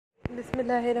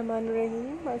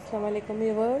Bismillahirrahmanirrahim. Assalamu alaikum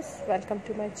viewers. Welcome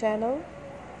to my channel.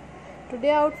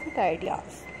 Today outfit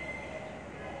ideas.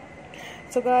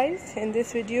 So guys, in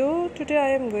this video today I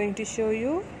am going to show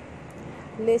you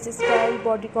lace style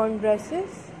bodycon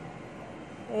dresses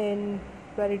in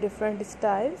very different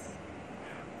styles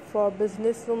for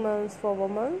business women, for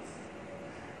women.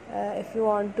 If you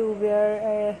want to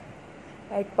wear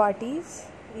at parties,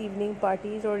 evening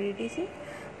parties or etc,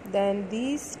 then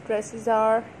these dresses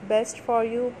are best for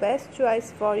you, best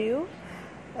choice for you.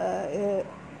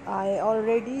 I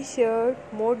already shared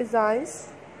more designs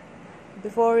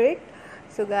before it,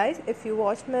 so guys, if you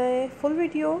watch my full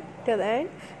video till end,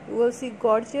 you will see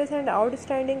gorgeous and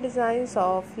outstanding designs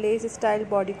of lace style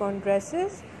bodycon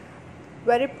dresses.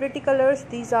 Very pretty colors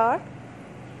these are,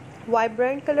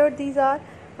 vibrant color these are.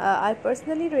 I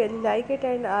personally really like it,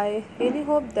 and I really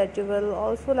hope that you will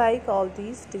also like all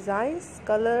these designs,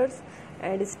 colors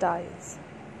and styles.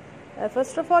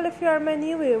 First of all, if you are my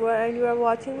new viewer and you are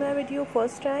watching my video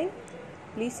first time,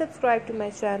 please subscribe to my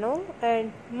channel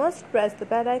and must press the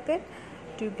bell icon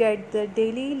to get the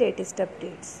daily latest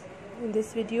updates. In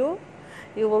this video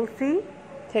you will see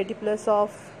 30 plus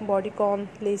of bodycon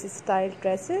lace style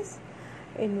dresses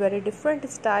in very different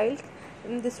styles.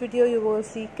 In this video you will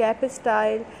see cap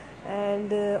style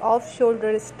and off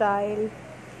shoulder style,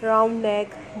 round neck,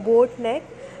 boat neck,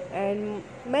 and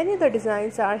many other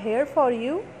designs are here for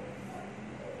you.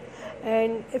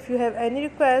 And if you have any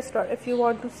request or if you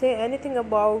want to say anything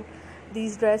about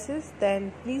these dresses,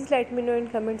 then please let me know in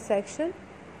comment section.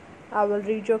 I will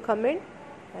read your comment,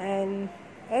 and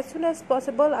as soon as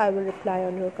possible I will reply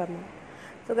on your comment.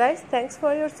 So guys, thanks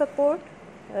for your support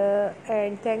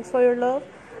and thanks for your love.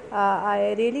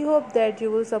 I really hope that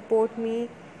you will support me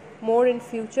more in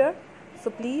future, so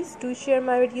please do share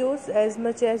my videos as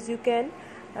much as you can.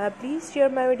 Please share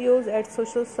my videos at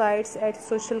social sites, at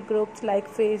social groups like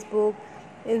Facebook,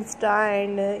 Insta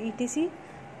and etc.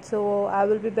 So I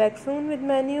will be back soon with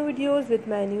my new videos, with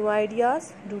my new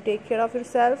ideas. Do take care of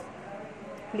yourself.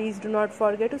 Please do not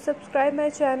forget to subscribe my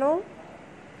channel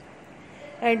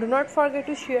and do not forget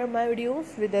to share my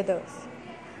videos with others.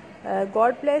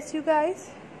 God bless you guys.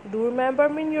 Do remember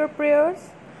me in your prayers.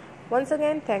 Once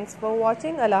again, thanks for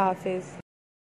watching. Allah Hafiz.